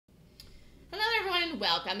everyone,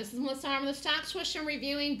 welcome. This is Melissa Arm with the Stock Swoosh and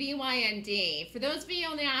reviewing Bynd. For those of you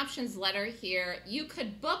on the options letter here, you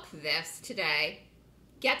could book this today,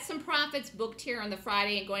 get some profits booked here on the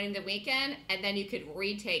Friday and going into the weekend, and then you could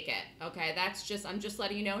retake it. Okay, I'm just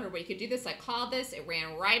letting you know here where you could do this. I called this, it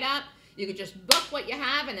ran right up. You could just book what you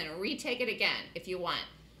have and then retake it again if you want.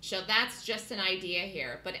 So that's just an idea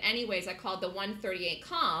here. But anyways, I called the 138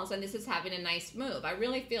 calls, and this is having a nice move. I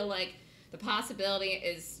really feel like the possibility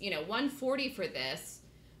is, 140 for this,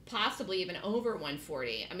 possibly even over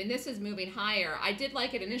 140. I mean, this is moving higher. I did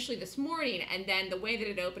like it initially this morning, and then the way that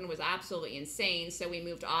it opened was absolutely insane, so we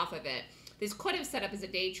moved off of it. This could have set up as a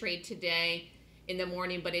day trade today in the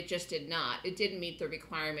morning, but it just did not. It didn't meet the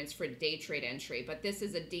requirements for day trade entry, but this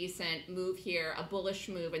is a decent move here, a bullish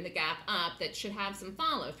move in the gap up that should have some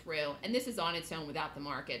follow through, and this is on its own without the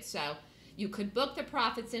market. So you could book the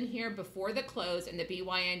profits in here before the close in the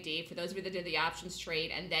BYND for those of you that did the options trade,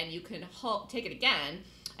 and then you can take it again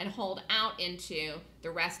and hold out into the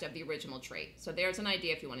rest of the original trade. So there's an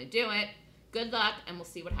idea if you want to do it. Good luck, and we'll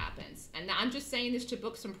see what happens. And I'm just saying this to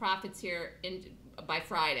book some profits here by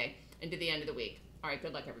Friday into the end of the week. All right,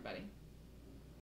 good luck, everybody.